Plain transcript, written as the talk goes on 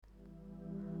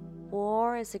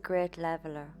War is a great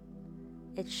leveler.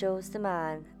 It shows the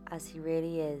man as he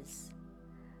really is,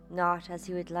 not as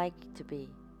he would like to be,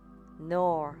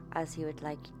 nor as he would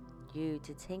like you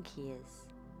to think he is.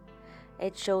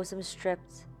 It shows him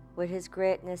stripped, with his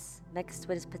greatness mixed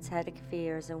with his pathetic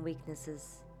fears and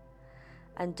weaknesses.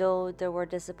 And though there were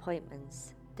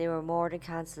disappointments, they were more than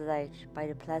cancelled out by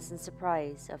the pleasant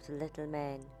surprise of the little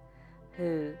man,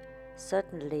 who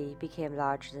suddenly became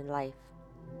larger than life.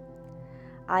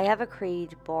 I have a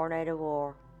creed born out of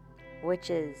war, which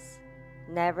is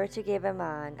never to give a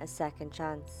man a second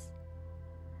chance.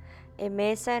 It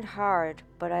may sound hard,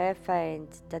 but I have found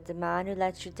that the man who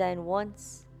lets you down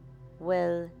once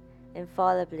will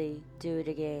infallibly do it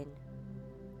again.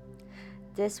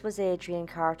 This was Adrian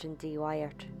Carton de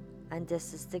Wiart, and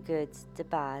this is the good, the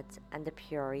bad, and the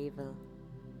pure evil.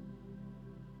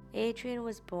 Adrian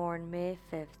was born May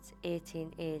 5th,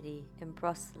 1880 in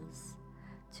Brussels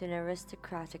to an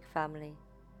aristocratic family.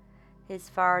 His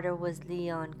father was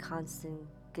Leon Constant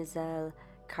Gazelle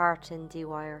Carton de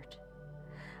Wiart,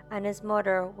 and his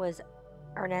mother was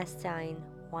Ernestine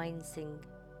Weinsing.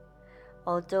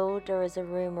 Although there is a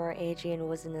rumour Adrian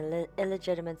was an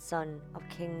illegitimate son of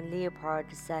King Leopold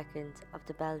II of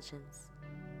the Belgians.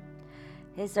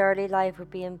 His early life would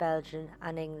be in Belgium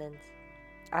and England.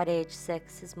 At age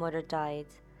 6, his mother died,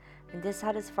 and this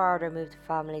had his father move the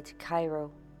family to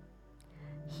Cairo.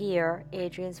 Here,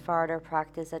 Adrian's father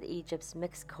practiced at Egypt's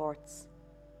mixed courts.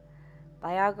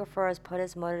 Biographers put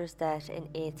his mother's death in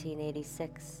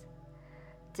 1886.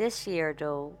 This year,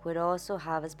 though, would also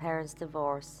have his parents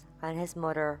divorce and his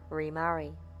mother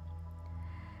remarry.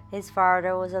 His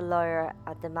father was a lawyer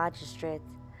at the magistrate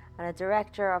and a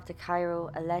director of the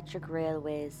Cairo Electric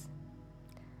Railways.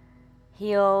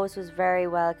 He always was very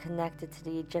well connected to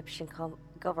the Egyptian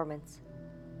government.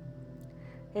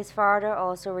 His father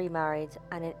also remarried,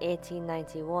 and in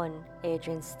 1891,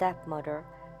 Adrian's stepmother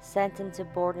sent him to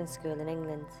boarding school in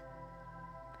England.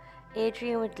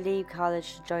 Adrian would leave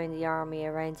college to join the army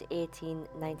around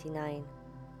 1899.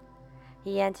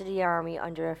 He entered the army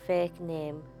under a fake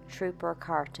name, Trooper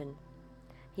Carton.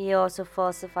 He also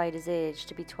falsified his age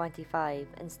to be 25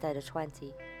 instead of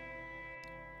 20.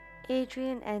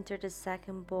 Adrian entered the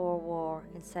Second Boer War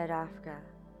in South Africa,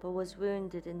 but was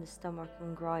wounded in the stomach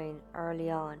and groin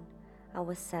early on and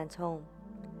was sent home.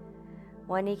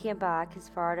 When he came back, his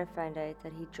father found out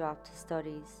that he dropped his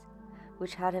studies,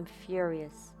 which had him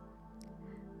furious.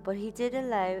 But he did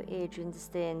allow Adrian to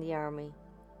stay in the army.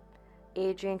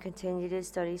 Adrian continued his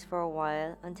studies for a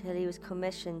while until he was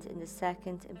commissioned in the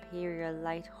 2nd Imperial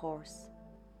Light Horse.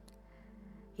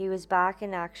 He was back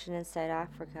in action in South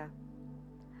Africa.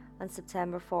 On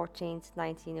September 14,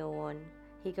 1901,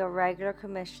 he got regular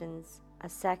commissions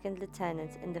as second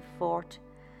lieutenant in the 4th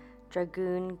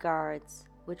Dragoon Guards,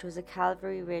 which was a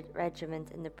cavalry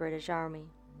regiment in the British Army.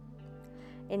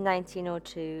 In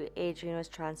 1902, Adrian was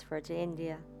transferred to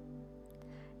India.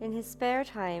 In his spare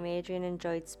time, Adrian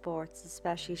enjoyed sports,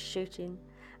 especially shooting,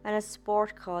 and a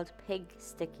sport called pig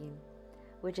sticking,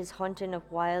 which is hunting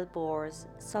of wild boars,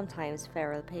 sometimes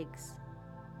feral pigs.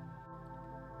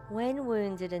 When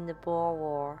wounded in the Boer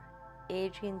War,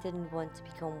 Adrian didn't want to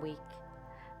become weak.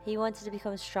 He wanted to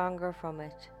become stronger from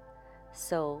it.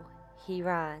 So, he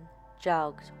ran,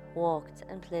 jogged, walked,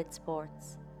 and played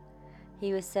sports.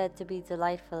 He was said to be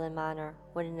delightful in manner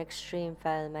with an extreme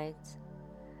foul mouth.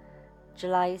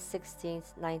 July 16,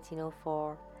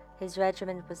 1904, his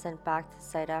regiment was sent back to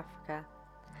South Africa,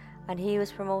 and he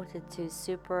was promoted to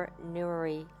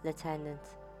supernumerary lieutenant.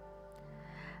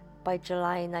 By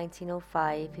July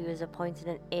 1905, he was appointed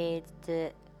an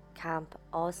aide-de-camp,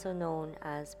 also known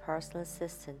as personal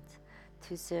assistant,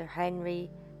 to Sir Henry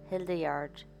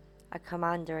Hildyard, a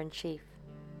commander-in-chief.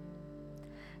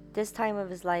 This time of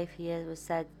his life was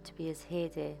said to be his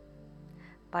heyday.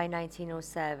 By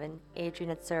 1907, Adrian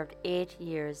had served 8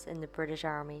 years in the British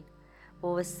Army, but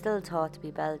was still thought to be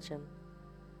Belgian.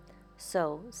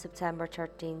 So, September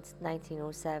 13,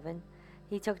 1907,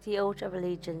 he took the oath of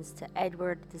allegiance to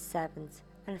Edward VII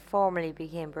and formally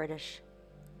became British.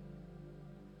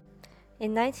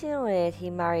 In 1908, he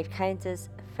married Countess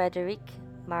Friederike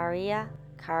Maria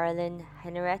Caroline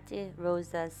Henriette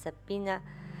Rosa Sabina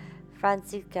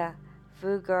Franziska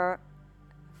Fugger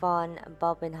von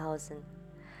Bobenhausen,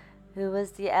 who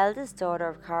was the eldest daughter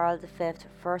of Karl V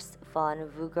Fürst von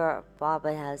Fugger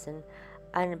Bobenhausen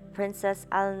and Princess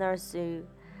Eleanor zu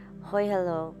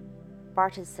Hohenlohe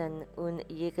Bartison und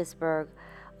Jägersburg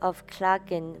of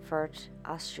Klagenfurt,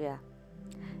 Austria.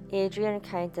 Adrian and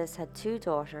Countess had 2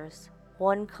 daughters,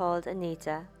 one called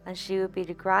Anita, and she would be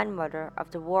the grandmother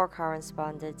of the war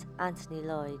correspondent Anthony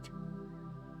Lloyd.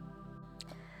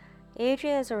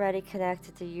 Adrian is already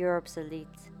connected to Europe's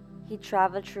elite. He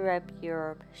travelled throughout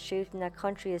Europe, shooting at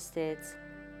country estates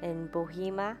in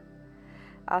Bohemia,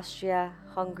 Austria,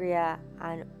 Hungary,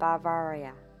 and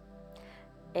Bavaria.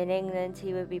 In England,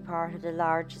 he would be part of the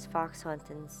largest fox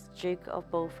huntings, Duke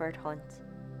of Beaufort hunt.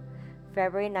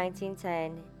 February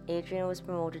 1910, Adrian was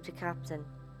promoted to captain.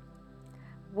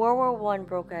 World War I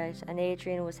broke out and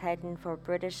Adrian was heading for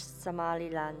British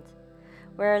Somaliland,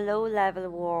 where a low-level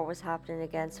war was happening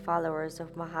against followers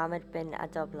of Mohammed bin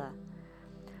Abdullah,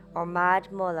 or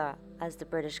Mad Mullah as the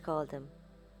British called him.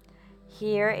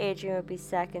 Here, Adrian would be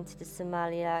second to the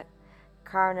Somalia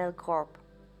Colonel Corps.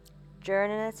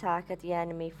 During an attack at the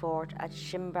enemy fort at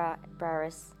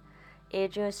Shimbaris,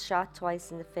 Adrian was shot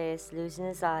twice in the face, losing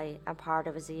his eye and part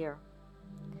of his ear.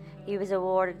 He was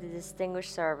awarded the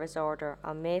Distinguished Service Order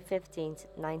on May 15,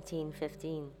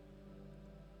 1915.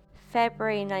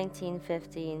 February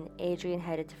 1915, Adrian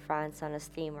headed to France on a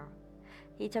steamer.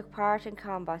 He took part in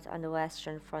combat on the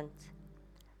Western Front.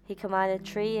 He commanded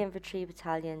 3 infantry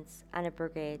battalions and a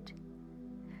brigade.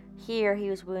 Here he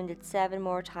was wounded 7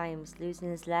 more times, losing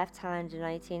his left hand in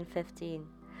 1915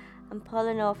 and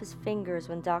pulling off his fingers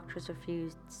when doctors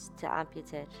refused to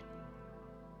amputate.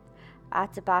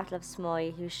 At the Battle of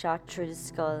Smoy, he was shot through the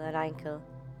skull and ankle.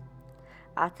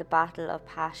 At the Battle of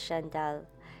Passchendaele,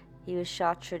 he was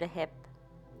shot through the hip.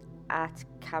 At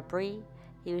Cabri,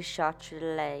 he was shot through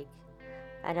the leg.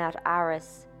 And at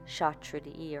Arras, shot through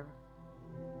the ear.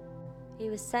 He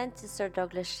was sent to Sir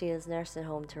Douglas Shields nursing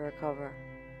home to recover.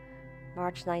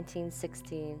 March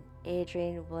 1916,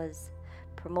 Adrian was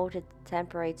promoted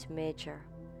temporary to major.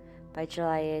 By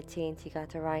July 18th, he got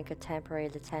the rank of temporary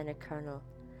lieutenant colonel,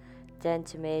 then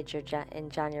to major in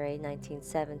January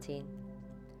 1917.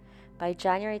 By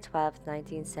January 12,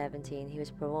 1917, he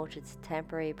was promoted to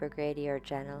temporary brigadier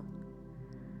general.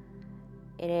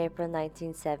 In April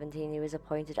 1917, he was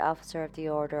appointed officer of the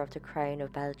Order of the Crown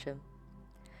of Belgium.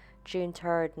 June 3,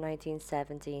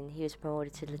 1917, he was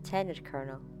promoted to lieutenant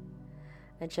colonel.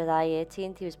 On July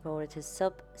 18th, he was promoted to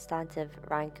substantive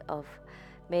rank of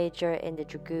major in the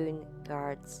Dragoon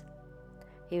Guards.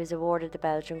 He was awarded the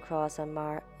Belgian Cross of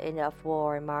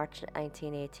War in March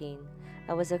 1918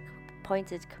 and was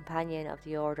appointed companion of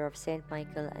the Order of St.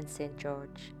 Michael and St.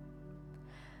 George.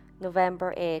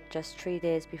 November 8, just 3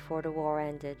 days before the war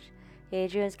ended,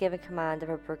 Adrian was given command of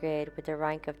a brigade with the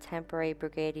rank of temporary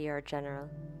brigadier general.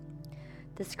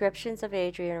 Descriptions of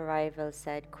Adrian's arrival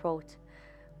said, quote,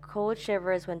 "Cold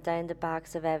shivers went down the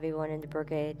backs of everyone in the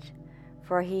brigade,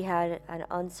 for he had an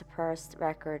unsurpassed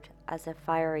record as a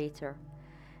fire-eater,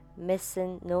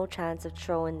 missing no chance of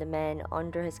throwing the men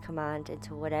under his command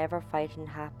into whatever fighting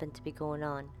happened to be going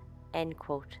on." End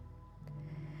quote.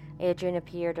 Adrian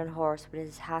appeared on horse with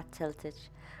his hat tilted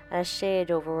and a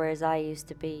shade over where his eye used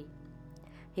to be.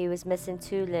 He was missing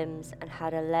 2 limbs and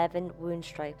had 11 wound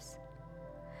stripes.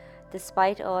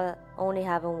 Despite only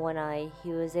having 1 eye,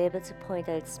 he was able to point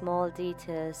out small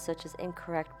details such as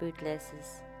incorrect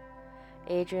bootlaces.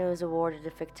 Adrian was awarded the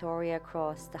Victoria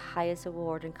Cross, the highest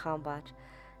award in combat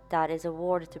that is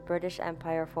awarded to British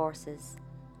Empire forces.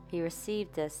 He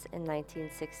received this in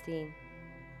 1916.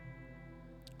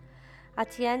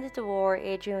 At the end of the war,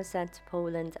 Adrian was sent to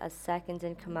Poland as second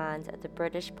in command of the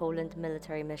British Poland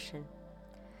military mission.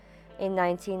 In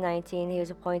 1919, he was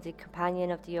appointed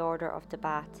companion of the Order of the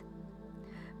Bath.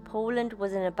 Poland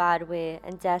was in a bad way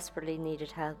and desperately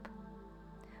needed help.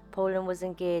 Poland was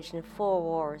engaged in 4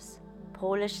 wars: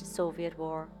 Polish-Soviet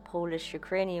War,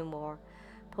 Polish-Ukrainian War,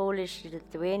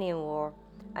 Polish-Lithuanian War,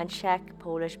 and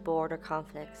Czech-Polish border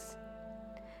conflicts.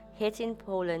 Hitting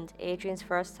Poland, Adrian's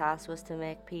first task was to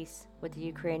make peace with the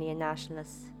Ukrainian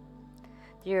nationalists.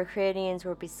 The Ukrainians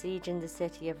were besieging the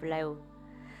city of Lwow.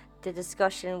 The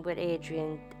discussion with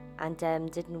Adrian and them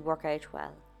didn't work out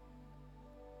well.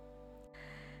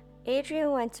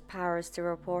 Adrian went to Paris to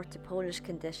report the Polish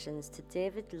conditions to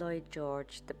David Lloyd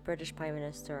George, the British Prime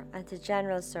Minister, and to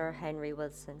General Sir Henry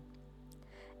Wilson.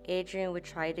 Adrian would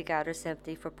try to gather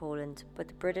sympathy for Poland, but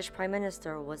the British Prime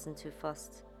Minister wasn't too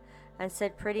fussed and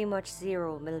said pretty much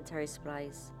 0 military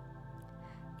supplies.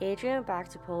 Adrian went back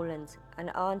to Poland and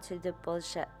on to the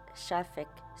Bolshevik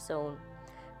zone,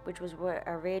 which was where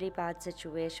a really bad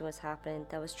situation was happening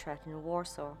that was threatening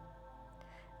Warsaw.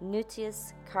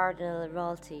 Nuntius Cardinal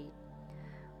Royalty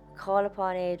called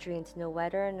upon Adrian to know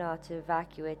whether or not to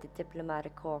evacuate the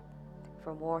diplomatic corps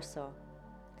from Warsaw.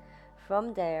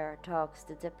 From there,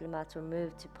 the diplomats were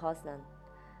moved to Poznan,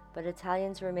 but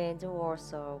Italians remained in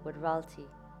Warsaw with Royalty.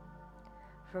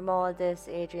 From all this,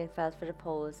 Adrian felt for the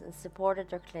Poles and supported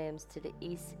their claims to the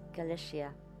East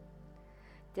Galicia.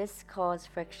 This caused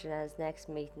friction at his next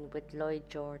meeting with Lloyd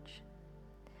George.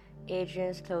 Adrian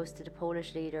was close to the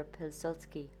Polish leader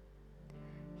Pilsudski.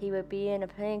 He would be in a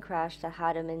plane crash that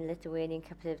had him in Lithuanian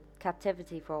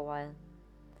captivity for a while.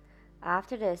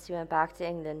 After this, he went back to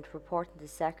England, reporting to the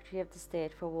Secretary of the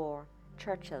State for War,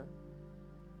 Churchill.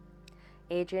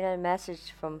 Adrian had a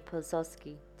message from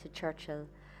Pilsudski to Churchill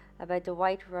about the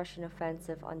White Russian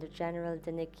offensive under General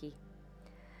Denicki,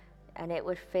 and it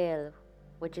would fail,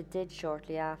 which it did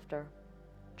shortly after.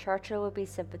 Churchill would be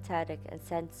sympathetic and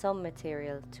sent some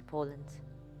material to Poland.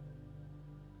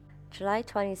 July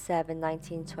 27,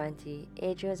 1920,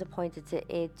 Adrian was appointed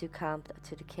to aide-de-camp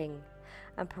to the king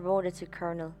and promoted to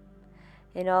colonel.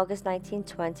 In August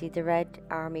 1920, the Red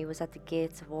Army was at the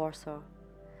gates of Warsaw.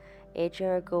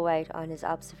 Adrian would go out on his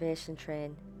observation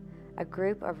train. A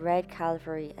group of Red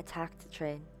Cavalry attacked the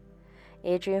train.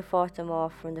 Adrian fought them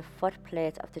off from the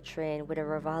footplate of the train with a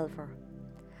revolver.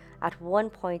 At one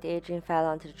point, Adrian fell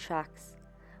onto the tracks,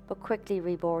 but quickly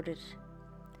reboarded.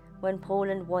 When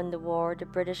Poland won the war, the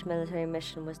British military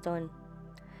mission was done.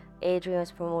 Adrian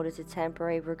was promoted to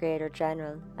temporary brigadier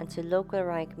general and to local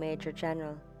rank major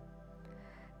general.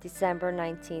 December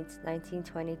 19,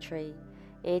 1923,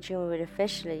 Adrian would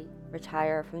officially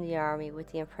retire from the army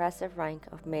with the impressive rank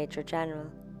of major general.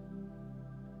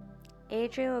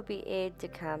 Adrian would be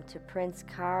aide-de-camp to Prince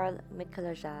Karl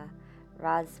Mikolaj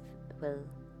Radziwiłł.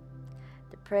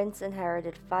 The prince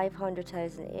inherited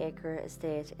 500,000-acre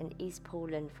estate in East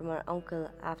Poland from an uncle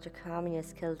after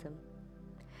communists killed him.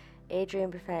 Adrian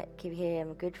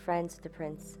became good friends with the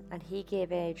prince, and he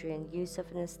gave Adrian use of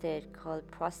an estate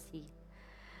called Prosty,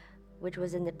 which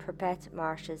was in the Pripet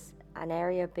marshes, an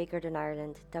area bigger than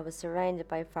Ireland that was surrounded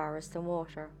by forest and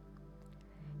water.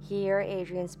 Here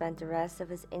Adrian spent the rest of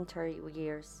his inter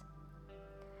years.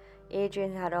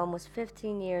 Adrian had almost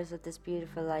 15 years of this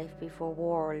beautiful life before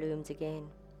war loomed again.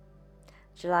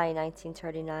 July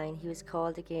 1939, he was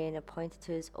called again, appointed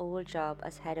to his old job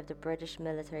as head of the British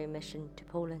military mission to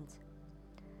Poland.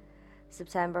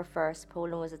 September 1st,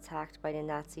 Poland was attacked by the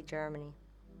Nazi Germany.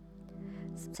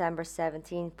 September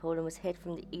 17, Poland was hit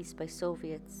from the east by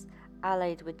Soviets,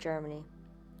 allied with Germany.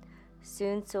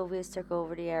 Soon Soviets took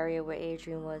over the area where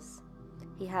Adrian was.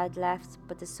 He had left,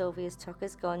 but the Soviets took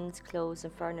his guns, clothes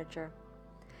and furniture.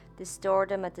 They stored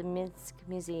them at the Minsk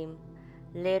Museum.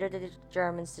 Later the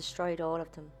Germans destroyed all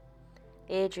of them.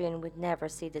 Adrian would never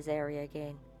see this area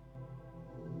again.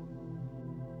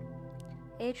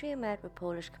 Adrian met with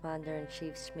Polish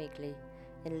Commander-in-Chief Śmigły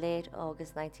in late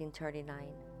August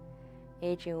 1939.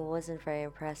 Adrian wasn't very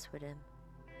impressed with him.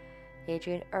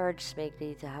 Adrian urged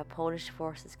Śmigły to have Polish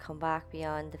forces come back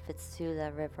beyond the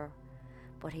Vistula River,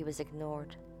 but he was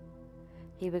ignored.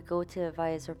 He would go to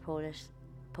advise the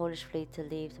Polish fleet to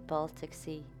leave the Baltic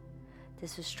Sea.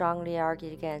 This was strongly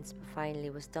argued against, but finally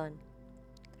was done.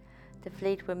 The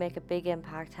fleet would make a big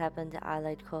impact helping the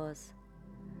Allied cause.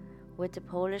 With the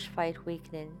Polish fight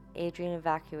weakening, Adrian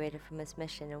evacuated from his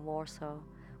mission in Warsaw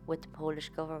with the Polish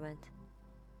government.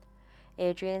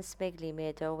 Adrian and Śmigły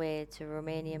made their way to the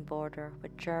Romanian border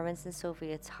with Germans and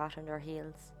Soviets hot on their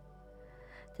heels.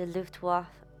 The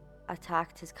Luftwaffe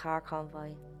attacked his car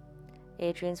convoy.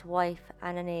 Adrian's wife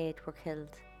and an aide were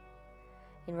killed.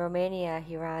 In Romania,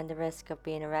 he ran the risk of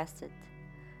being arrested,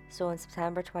 so on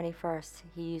September 21st,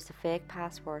 he used a fake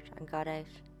passport and got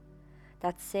out.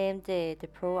 That same day, the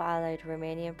pro-Allied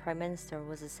Romanian Prime Minister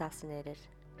was assassinated.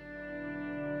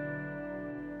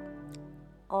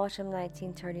 Autumn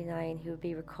 1939, he would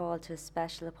be recalled to a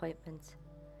special appointment.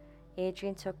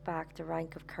 Adrian took back the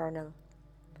rank of colonel.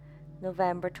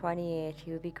 November 28,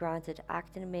 he would be granted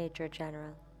acting major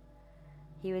general.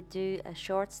 He would do a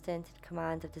short stint in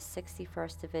command of the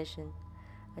 61st Division,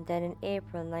 and then in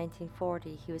April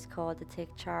 1940 he was called to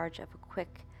take charge of a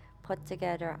quick,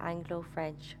 put-together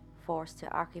Anglo-French force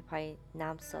to occupy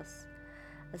Namsos,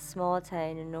 a small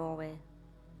town in Norway.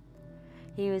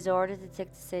 He was ordered to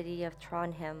take the city of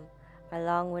Trondheim,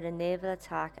 along with a naval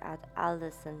attack at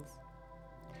Aldershot.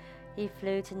 He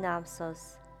flew to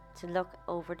Namsos to look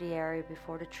over the area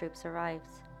before the troops arrived.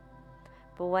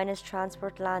 But when his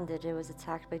transport landed, it was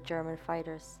attacked by German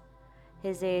fighters.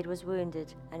 His aide was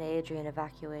wounded and Adrian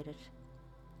evacuated.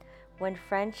 When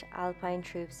French Alpine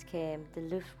troops came, the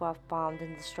Luftwaffe bombed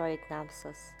and destroyed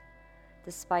Namsos.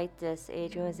 Despite this,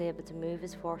 Adrian was able to move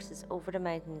his forces over the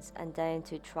mountains and down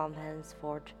to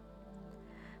Trondheimsfjord.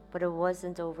 But it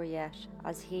wasn't over yet,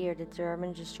 as here the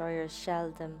German destroyers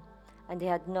shelled them, and they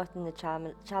had nothing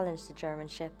to challenge the German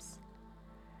ships.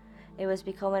 It was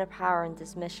becoming apparent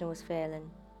this mission was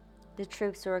failing. The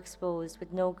troops were exposed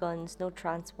with no guns, no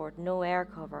transport, no air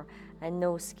cover, and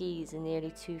no skis in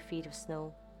nearly 2 feet of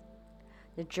snow.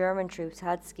 The German troops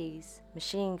had skis,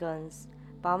 machine guns,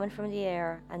 bombing from the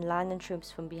air and landing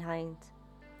troops from behind.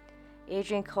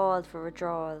 Adrian called for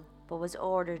withdrawal, but was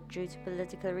ordered due to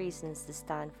political reasons to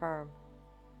stand firm.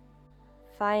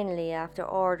 Finally, after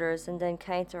orders and then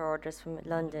counter-orders from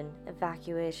London,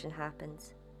 evacuation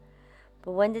happened.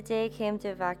 But when the day came to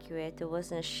evacuate, there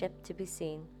wasn't a ship to be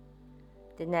seen.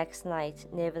 The next night,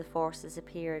 naval forces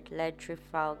appeared, led through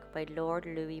fog by Lord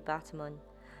Louis Bateman,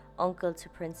 uncle to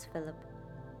Prince Philip.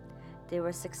 They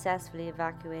were successfully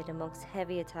evacuated amongst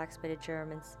heavy attacks by the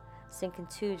Germans, sinking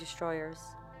 2 destroyers.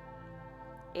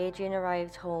 Adrian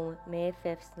arrived home May 5,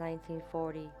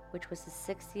 1940, which was his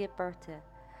 60th birthday,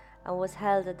 and was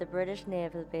held at the British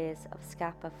naval base of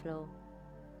Scapa Flow.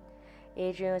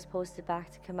 Adrian was posted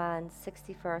back to command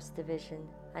 61st Division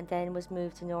and then was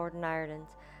moved to Northern Ireland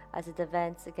as a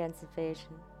defence against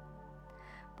invasion.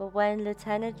 But when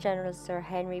Lieutenant General Sir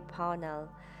Henry Pownall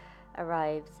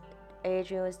arrived,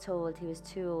 Adrian was told he was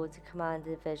too old to command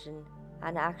the division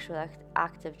and actual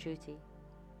active duty.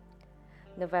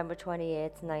 November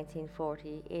 28,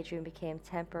 1940, Adrian became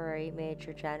temporary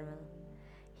Major General.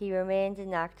 He remained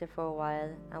inactive for a while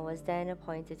and was then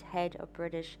appointed head of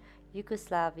British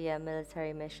Yugoslavia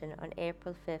military mission on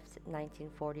April 5,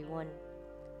 1941.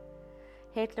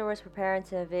 Hitler was preparing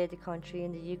to invade the country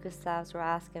and the Yugoslavs were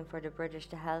asking for the British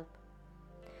to help.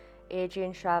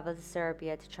 Adrian travelled to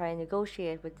Serbia to try and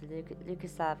negotiate with the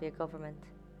Yugoslavia government.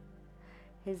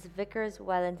 His Vickers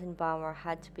Wellington bomber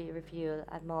had to be refueled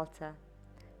at Malta,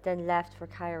 then left for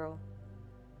Cairo.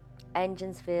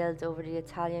 Engines failed over the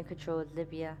Italian-controlled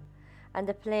Libya, and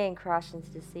the plane crashed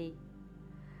into the sea,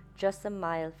 just a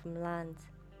mile from land.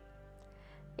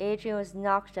 Adrian was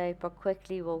knocked out but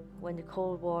quickly woke when the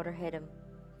cold water hit him.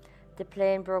 The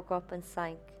plane broke up and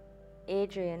sank.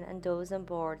 Adrian and those on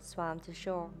board swam to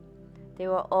shore. They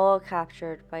were all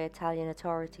captured by Italian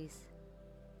authorities.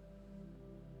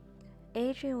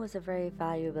 Adrian was a very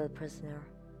valuable prisoner.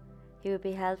 He would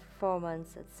be held for 4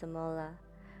 months at Samola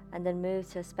and then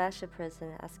moved to a special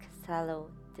prison as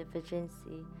Castello de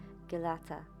Viginci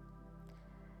Galata.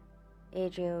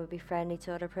 Adrian would be friendly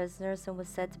to other prisoners and was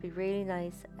said to be really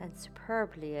nice and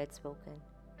superbly outspoken.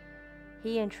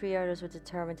 He and 3 others were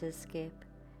determined to escape.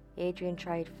 Adrian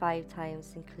tried 5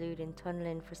 times, including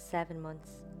tunnelling for 7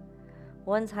 months.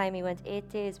 One time he went 8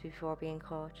 days before being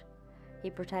caught. He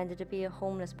pretended to be a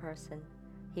homeless person.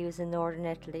 He was in northern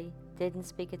Italy, didn't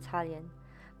speak Italian,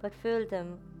 but fooled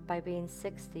them by being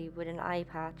 60 with an eye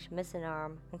patch, missing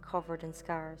arm, and covered in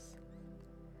scars.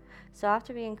 So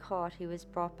after being caught, he was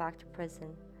brought back to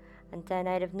prison, and then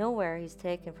out of nowhere he was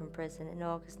taken from prison in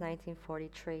August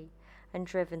 1943 and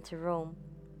driven to Rome.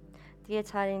 The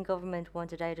Italian government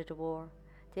wanted out of the war.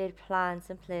 They had plans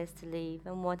in place to leave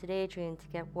and wanted Adrian to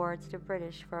get word to the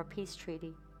British for a peace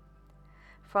treaty.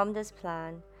 From this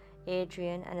plan,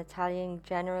 Adrian and Italian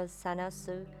General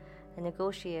Sanasu, a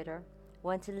negotiator,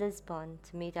 went to Lisbon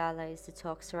to meet allies to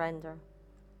talk surrender.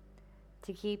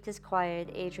 To keep this quiet,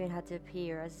 Adrian had to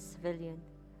appear as a civilian.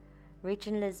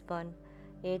 Reaching Lisbon,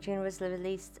 Adrian was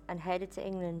released and headed to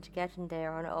England, getting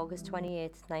there on August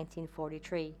 28,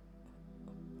 1943.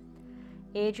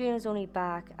 Adrian was only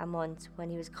back a month when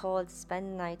he was called to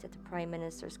spend the night at the Prime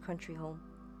Minister's country home.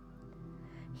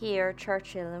 Here,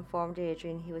 Churchill informed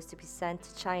Adrian he was to be sent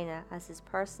to China as his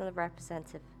personal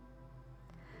representative.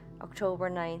 October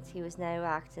 9th, he was now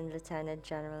acting Lieutenant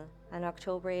General, and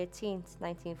October 18th,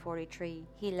 1943,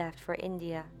 he left for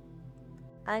India.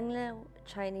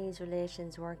 Anglo-Chinese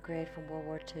relations weren't great from World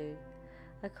War II.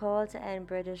 A call to end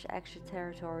British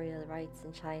extraterritorial rights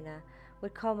in China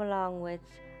would come along with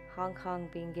Hong Kong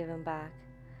being given back,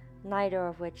 neither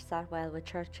of which sat well with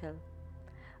Churchill.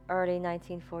 Early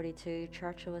 1942,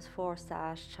 Churchill was forced to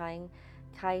ask Chiang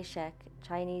Kai-shek,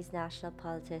 Chinese national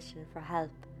politician, for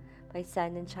help by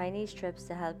sending Chinese troops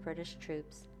to help British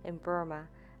troops in Burma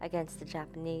against the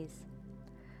Japanese.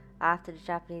 After the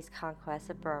Japanese conquest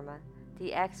of Burma,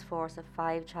 the X-force of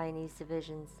 5 Chinese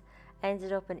divisions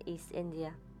ended up in East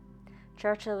India.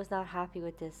 Churchill was not happy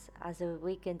with this, as it would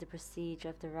weaken the prestige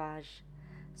of the Raj.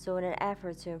 So in an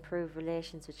effort to improve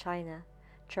relations with China,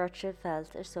 Churchill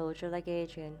felt a soldier like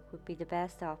Adrian would be the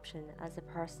best option as a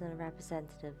personal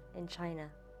representative in China.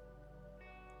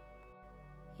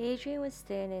 Adrian would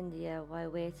stay in India while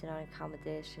waiting on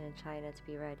accommodation in China to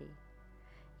be ready.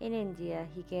 In India,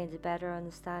 he gained a better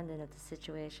understanding of the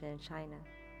situation in China.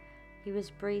 He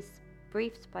was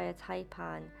briefed by a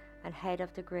taipan and head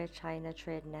of the Great China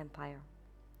Trading Empire.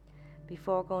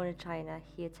 Before going to China,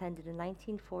 he attended the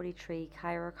 1943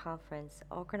 Cairo Conference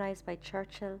organized by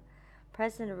Churchill,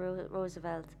 President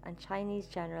Roosevelt, and Chinese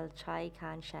General Chiang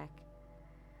Kai-shek.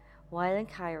 While in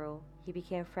Cairo, he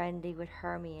became friendly with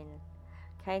Hermione,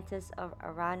 Countess of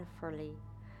Aranfurly,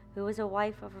 who was a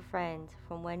wife of a friend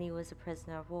from when he was a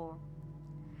prisoner of war.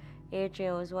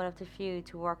 Adrian was one of the few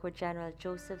to work with General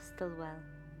Joseph Stilwell.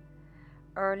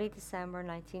 Early December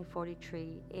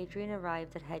 1943, Adrian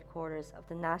arrived at headquarters of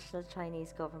the National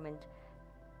Chinese Government,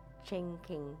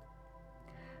 Chongqing.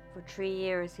 For 3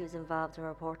 years, he was involved in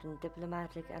reporting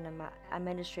diplomatic and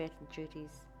administrative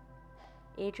duties.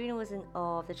 Adrian was in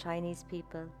awe of the Chinese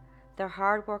people, their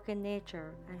hard-working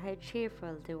nature, and how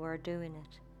cheerful they were doing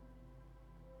it.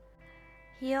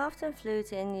 He often flew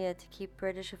to India to keep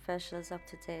British officials up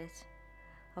to date.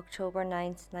 October 9,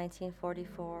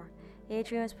 1944,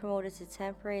 Adrian was promoted to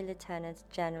temporary lieutenant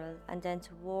general and then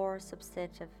to war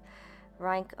substantive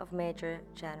rank of major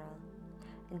general.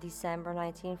 In December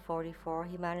 1944,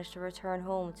 he managed to return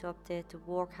home to update the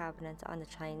war cabinet on the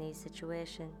Chinese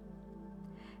situation.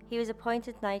 He was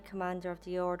appointed Knight Commander of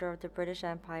the Order of the British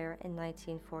Empire in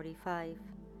 1945.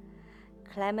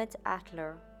 Clement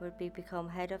Attler would become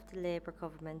head of the Labour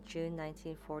government June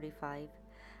 1945,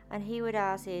 and he would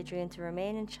ask Adrian to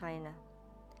remain in China.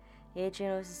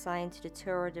 Adrian was assigned to the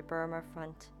Tour de Burma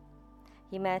front.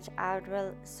 He met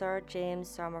Admiral Sir James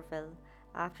Somerville.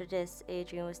 After this,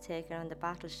 Adrian was taken on the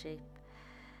battleship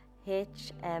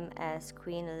HMS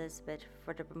Queen Elizabeth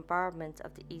for the bombardment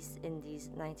of the East Indies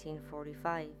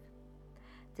 1945.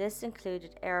 This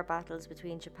included air battles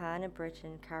between Japan and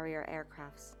Britain carrier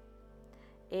aircrafts.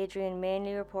 Adrian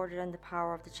mainly reported on the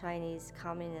power of the Chinese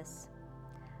communists.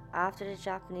 After the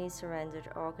Japanese surrendered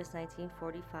August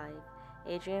 1945,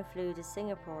 Adrian flew to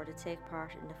Singapore to take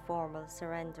part in the formal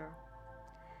surrender.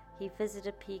 He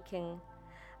visited Peking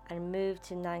and moved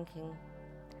to Nanking.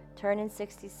 Turning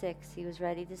 66, he was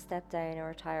ready to step down and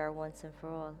retire once and for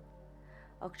all.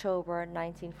 October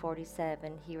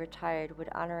 1947, he retired with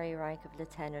honorary rank of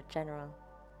Lieutenant General.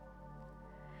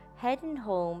 Heading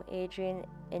home, Adrian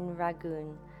in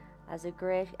Rangoon as a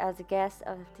guest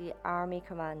of the army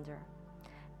commander.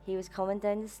 He was coming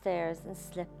down the stairs and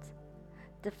slipped.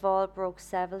 The fall broke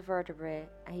several vertebrae,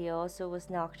 and he also was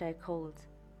knocked out cold.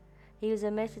 He was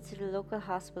admitted to the local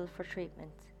hospital for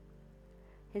treatment.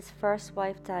 His first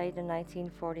wife died in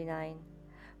 1949,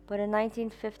 but in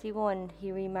 1951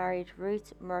 he remarried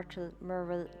Ruth Myrtle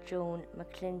Murrell Joan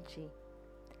McClinchy,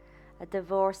 a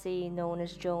divorcee known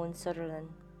as Joan Sutherland.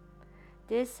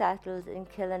 They settled in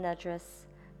Killinadris,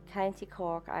 County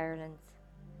Cork, Ireland.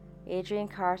 Adrian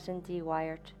Carton de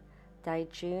Wiart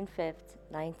died June 5,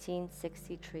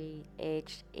 1963,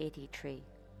 aged 83.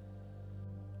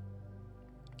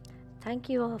 Thank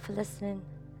you all for listening.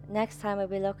 Next time I'll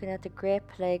be looking at the Great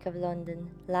Plague of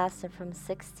London, lasting from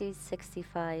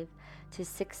 1665 to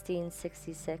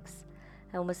 1666,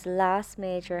 and was the last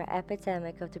major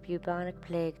epidemic of the bubonic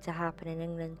plague to happen in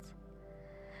England.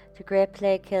 The Great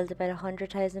Plague killed about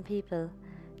 100,000 people,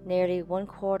 nearly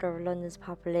 1/4 of London's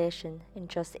population, in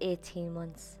just 18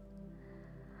 months.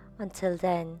 Until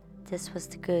then, this was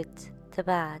the good, the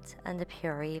bad, and the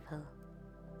pure evil.